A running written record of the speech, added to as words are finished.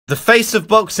The face of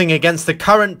boxing against the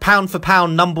current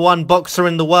pound-for-pound #1 boxer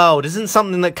in the world isn't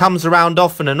something that comes around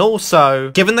often, and also,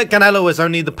 given that Canelo was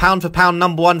only the pound-for-pound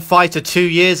 #1 fighter 2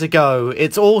 years ago,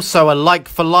 it's also a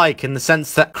like-for-like in the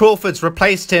sense that Crawford's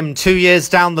replaced him 2 years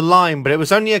down the line, but it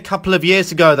was only a couple of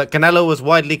years ago that Canelo was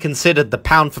widely considered the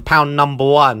pound-for-pound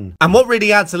 #1. And what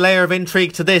really adds a layer of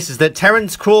intrigue to this is that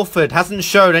Terence Crawford hasn't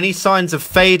shown any signs of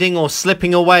fading or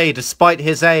slipping away despite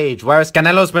his age, whereas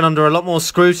Canelo's been under a lot more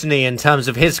scrutiny in terms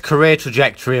of his career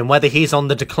trajectory and whether he's on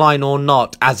the decline or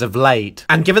not as of late.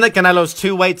 And given that Canelo's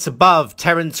 2 weights above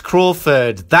Terence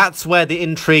Crawford, that's where the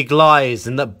intrigue lies,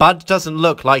 and that Bud doesn't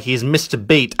look like he's missed a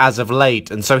beat as of late,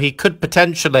 and so he could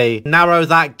potentially narrow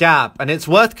that gap. And it's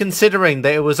worth considering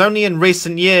that it was only in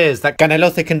recent years that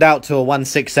Canelo thickened out to a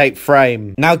 168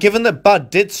 frame. Now, given that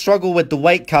Bud did struggle with the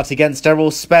weight cut against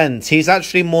Errol Spence, he's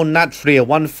actually more naturally a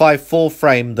 154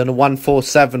 frame than a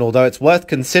 147, although it's worth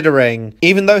considering,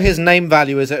 even though his name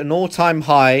value is at an all-time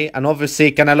high, and obviously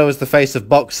Canelo is the face of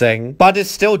boxing, Bud is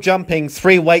still jumping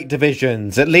 3 weight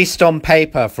divisions, at least on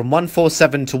paper, from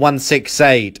 147 to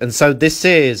 168, and so this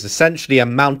is essentially a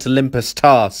Mount Olympus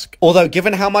task. Although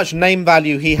given how much name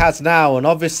value he has now, and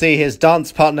obviously his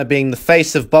dance partner being the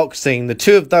face of boxing, the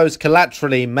two of those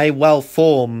collaterally may well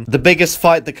form the biggest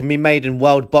fight that can be made in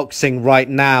world boxing right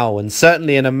now, and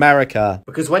certainly in America.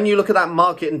 Because when you look at that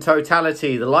market in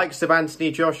totality, the likes of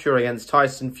Anthony Joshua against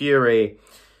Tyson Fury,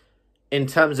 in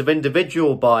terms of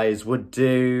individual buys, would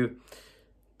do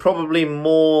probably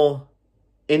more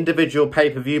individual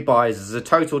pay-per-view buys as a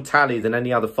total tally than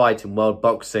any other fight in world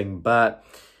boxing, but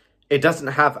it doesn't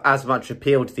have as much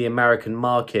appeal to the American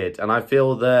market. And I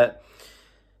feel that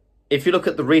if you look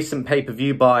at the recent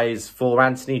pay-per-view buys for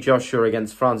Anthony Joshua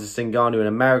against Francis Ngannou in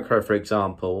America, for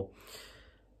example,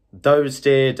 those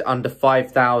did under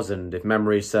 5,000 if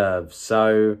memory serves.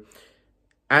 So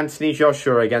Anthony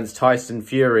Joshua against Tyson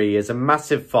Fury is a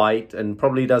massive fight and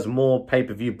probably does more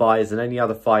pay-per-view buys than any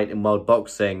other fight in world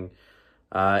boxing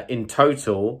in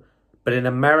total. But in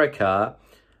America,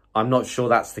 I'm not sure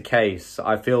that's the case.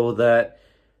 I feel that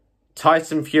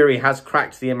Tyson Fury has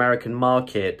cracked the American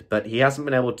market, but he hasn't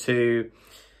been able to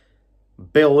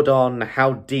build on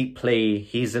how deeply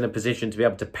he's in a position to be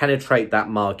able to penetrate that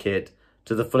market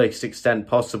to the fullest extent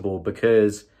possible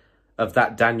because of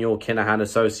that Daniel Kinahan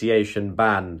Association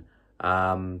ban.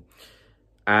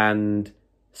 And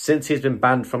since he's been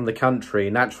banned from the country,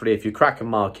 naturally, if you crack a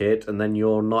market and then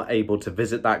you're not able to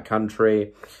visit that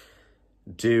country,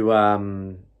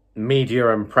 do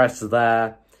media and press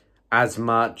there as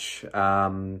much,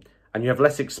 and you have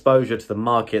less exposure to the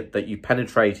market that you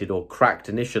penetrated or cracked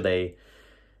initially,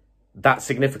 that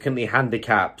significantly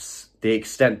handicaps the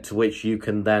extent to which you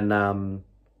can then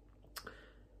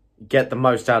get the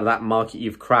most out of that market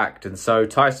you've cracked. And so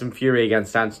Tyson Fury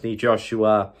against Anthony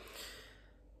Joshua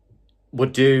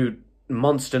would do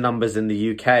monster numbers in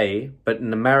the UK, but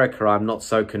in America I'm not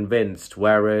so convinced.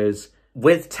 Whereas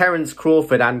with Terence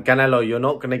Crawford and Canelo, you're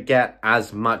not going to get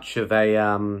as much of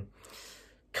a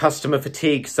customer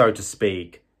fatigue, so to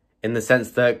speak, in the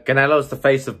sense that Canelo's the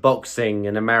face of boxing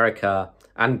in America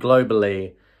and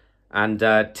globally, and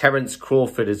Terence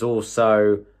Crawford is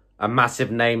also a massive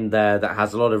name there that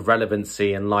has a lot of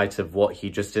relevancy in light of what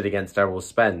he just did against Errol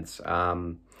Spence.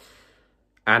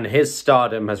 And his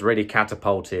stardom has really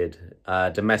catapulted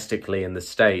domestically in the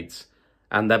States.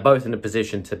 And they're both in a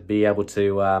position to be able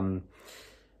to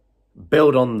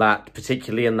build on that,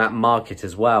 particularly in that market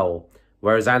as well.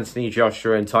 Whereas Anthony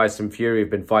Joshua and Tyson Fury have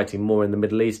been fighting more in the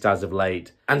Middle East as of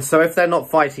late. And so if they're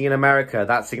not fighting in America,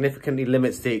 that significantly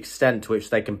limits the extent to which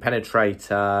they can penetrate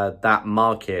that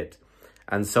market.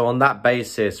 And so on that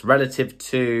basis, relative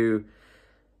to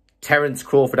Terence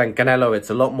Crawford and Canelo, it's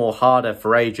a lot more harder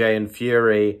for AJ and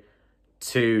Fury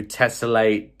to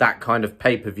tessellate that kind of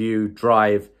pay-per-view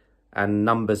drive and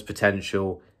numbers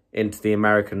potential into the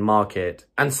American market.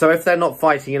 And so if they're not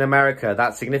fighting in America,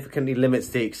 that significantly limits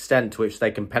the extent to which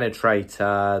they can penetrate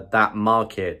that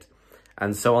market.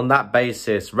 And so on that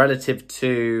basis, relative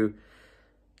to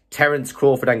Terence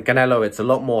Crawford and Canelo, it's a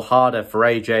lot more harder for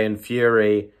AJ and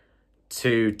Fury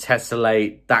to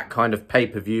tessellate that kind of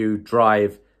pay-per-view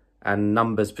drive and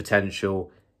numbers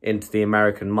potential into the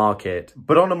American market.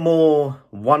 But on a more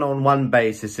one-on-one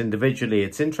basis individually,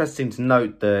 it's interesting to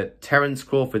note that Terence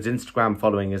Crawford's Instagram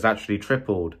following has actually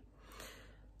tripled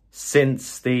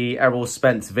since the Errol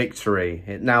Spence victory.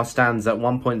 It now stands at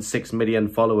 1.6 million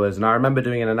followers. And I remember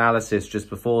doing an analysis just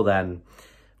before then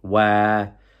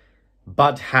where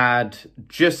Bud had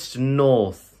just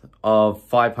north of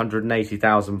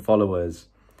 580,000 followers.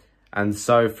 And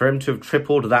so for him to have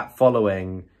tripled that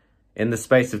following in the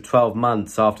space of 12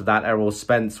 months after that Errol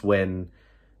Spence win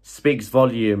speaks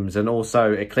volumes, and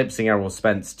also eclipsing Errol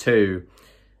Spence too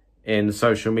in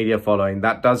social media following.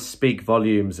 That does speak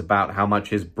volumes about how much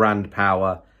his brand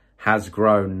power has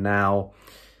grown. Now,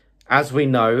 as we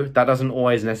know, that doesn't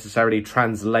always necessarily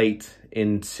translate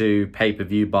into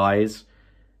pay-per-view buys.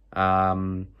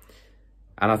 And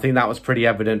I think that was pretty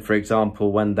evident, for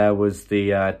example, when there was the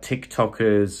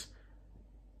TikTokers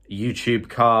YouTube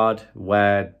card,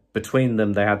 where between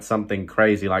them they had something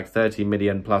crazy like 30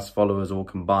 million plus followers all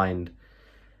combined.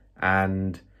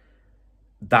 And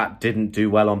that didn't do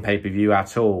well on pay-per-view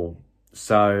at all.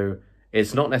 So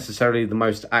it's not necessarily the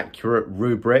most accurate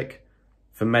rubric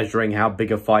for measuring how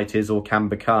big a fight is or can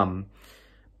become.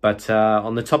 But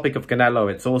on the topic of Canelo,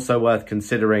 it's also worth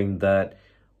considering that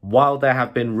while there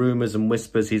have been rumours and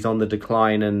whispers he's on the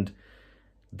decline, and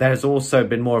there's also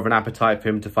been more of an appetite for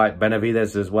him to fight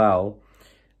Benavidez as well,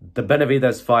 the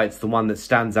Benavidez fight's the one that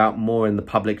stands out more in the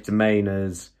public domain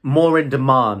as more in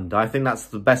demand. I think that's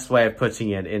the best way of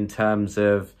putting it in terms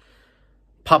of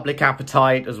public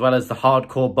appetite as well as the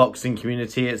hardcore boxing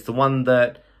community. It's the one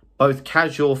that both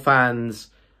casual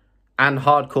fans and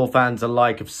hardcore fans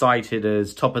alike have cited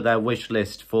as top of their wish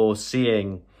list for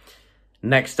seeing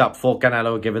next up for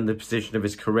Canelo, given the position of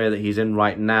his career that he's in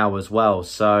right now as well.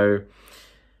 So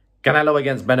Canelo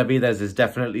against Benavidez is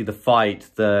definitely the fight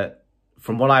that,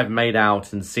 from what I've made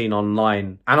out and seen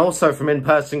online, and also from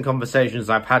in-person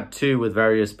conversations I've had too with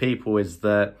various people, is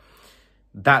that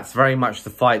that's very much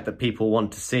the fight that people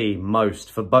want to see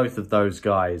most for both of those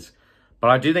guys.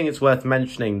 But I do think it's worth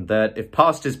mentioning that if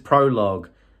past his prologue,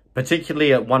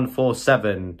 particularly at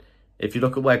 147, if you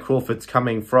look at where Crawford's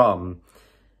coming from,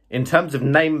 in terms of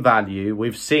name value,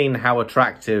 we've seen how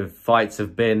attractive fights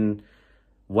have been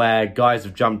where guys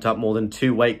have jumped up more than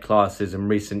 2 weight classes in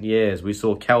recent years. We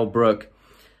saw Kell Brook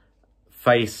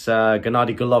face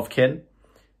Gennady Golovkin.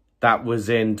 That was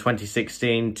in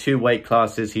 2016. 2 weight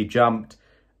classes he jumped,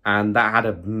 and that had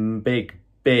a big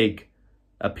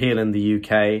appeal in the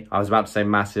UK. I was about to say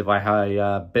massive.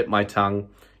 I bit my tongue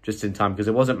just in time because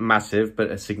it wasn't massive,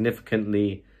 but a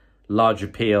significantly large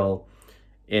appeal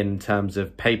in terms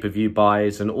of pay-per-view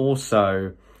buys and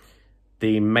also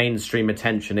the mainstream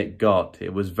attention it got.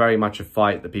 It was very much a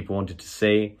fight that people wanted to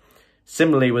see.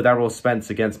 Similarly, with Errol Spence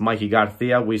against Mikey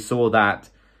Garcia, we saw that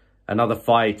another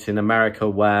fight in America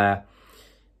where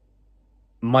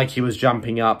Mikey was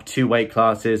jumping up 2 weight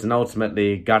classes, and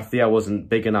ultimately Garcia wasn't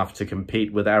big enough to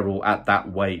compete with Errol at that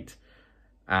weight.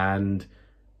 And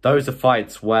those are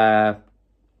fights where,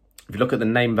 if you look at the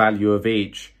name value of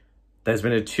each, there's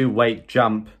been a 2 weight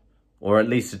jump, or at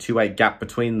least a 2 weight gap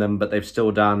between them, but they've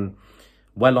still done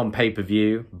well on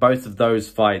pay-per-view. Both of those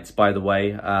fights, by the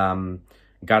way,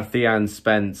 Garcia and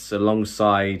Spence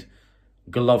alongside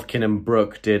Golovkin and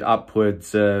Brook did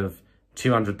upwards of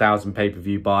 200,000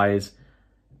 pay-per-view buys.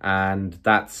 And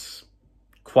that's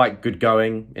quite good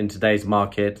going in today's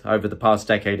market, over the past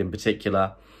decade in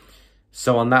particular.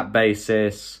 So on that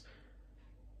basis,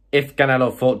 if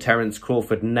Canelo fought Terence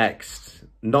Crawford next,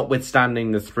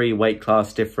 notwithstanding the 3 weight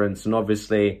class difference, and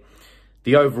obviously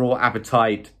the overall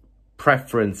appetite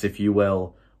preference, if you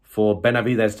will, for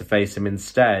Benavidez to face him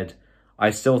instead, I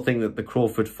still think that the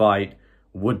Crawford fight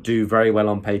would do very well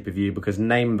on pay-per-view because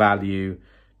name value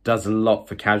does a lot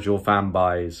for casual fan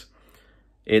buys.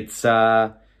 It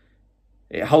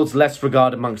holds less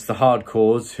regard amongst the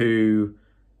hardcores who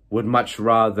would much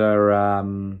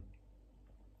rather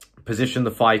position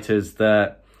the fighters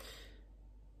that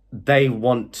they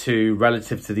want to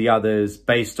relative to the others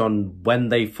based on when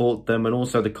they fought them and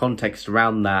also the context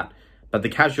around that. But the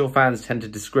casual fans tend to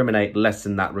discriminate less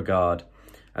in that regard.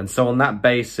 And so on that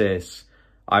basis,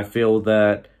 I feel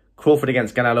that Crawford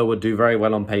against Canelo would do very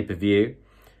well on pay-per-view.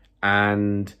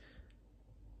 And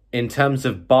in terms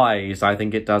of buys, I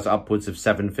think it does upwards of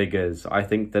 7 figures. I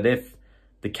think that if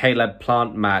the Caleb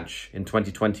Plant match in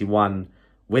 2021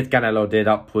 with Canelo did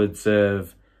upwards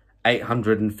of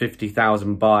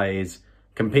 850,000 buys,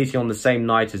 competing on the same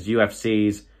night as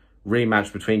UFC's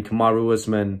rematch between Kamaru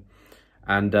Usman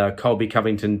and Colby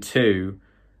Covington 2,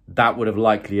 that would have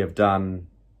likely have done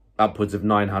upwards of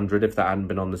 900 if that hadn't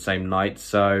been on the same night.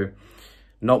 So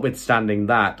notwithstanding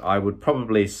that, I would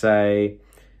probably say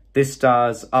this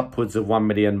does upwards of 1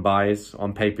 million buys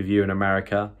on pay-per-view in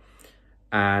America.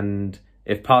 And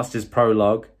if past his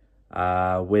prologue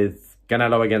with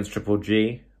Canelo against Triple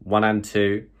G, 1 and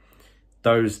 2,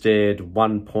 those did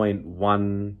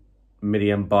 1.1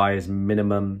 million buys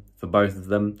minimum for both of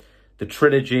them. The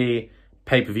trilogy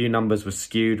pay-per-view numbers were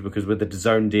skewed because with the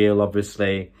DAZN deal,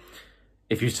 obviously,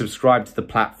 if you subscribed to the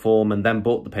platform and then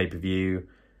bought the pay-per-view,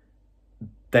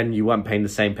 then you weren't paying the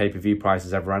same pay-per-view price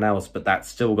as everyone else, but that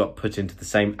still got put into the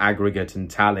same aggregate and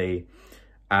tally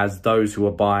as those who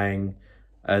are buying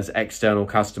as external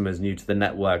customers new to the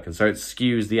network. And so it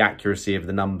skews the accuracy of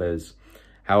the numbers.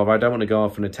 However, I don't want to go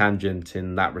off on a tangent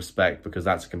in that respect because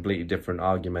that's a completely different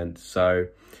argument. So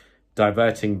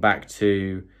diverting back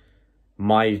to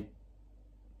my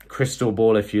crystal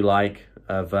ball, if you like,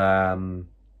 of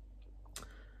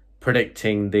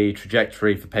predicting the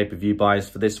trajectory for pay-per-view buys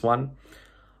for this one,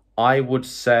 I would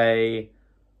say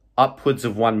upwards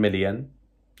of 1 million,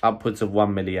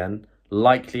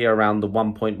 likely around the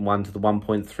 1.1 to the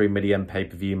 1.3 million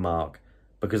pay-per-view mark,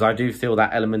 because I do feel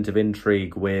that element of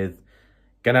intrigue with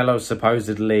Canelo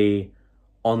supposedly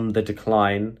on the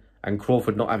decline and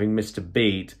Crawford not having missed a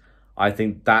beat. I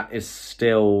think that is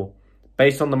still,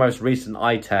 based on the most recent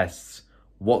eye tests,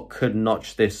 what could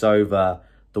notch this over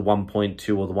the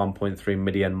 1.2 or the 1.3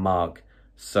 million mark.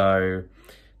 So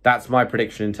that's my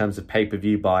prediction in terms of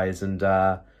pay-per-view buys. And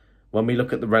when we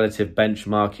look at the relative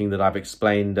benchmarking that I've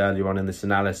explained earlier on in this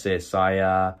analysis,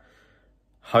 I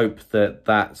hope that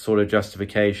that sort of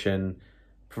justification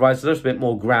provides a little bit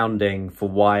more grounding for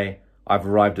why I've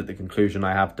arrived at the conclusion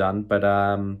I have done. But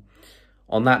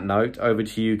on that note, over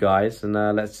to you guys, and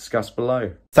let's discuss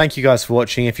below. Thank you guys for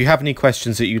watching. If you have any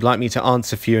questions that you'd like me to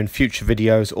answer for you in future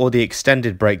videos or the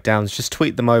extended breakdowns, just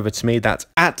tweet them over to me. That's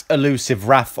at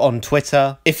ElusiveRaf on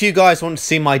Twitter. If you guys want to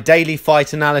see my daily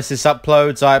fight analysis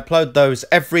uploads, I upload those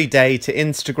every day to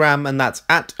Instagram, and that's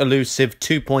at Elusive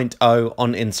 2.0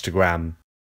 on Instagram.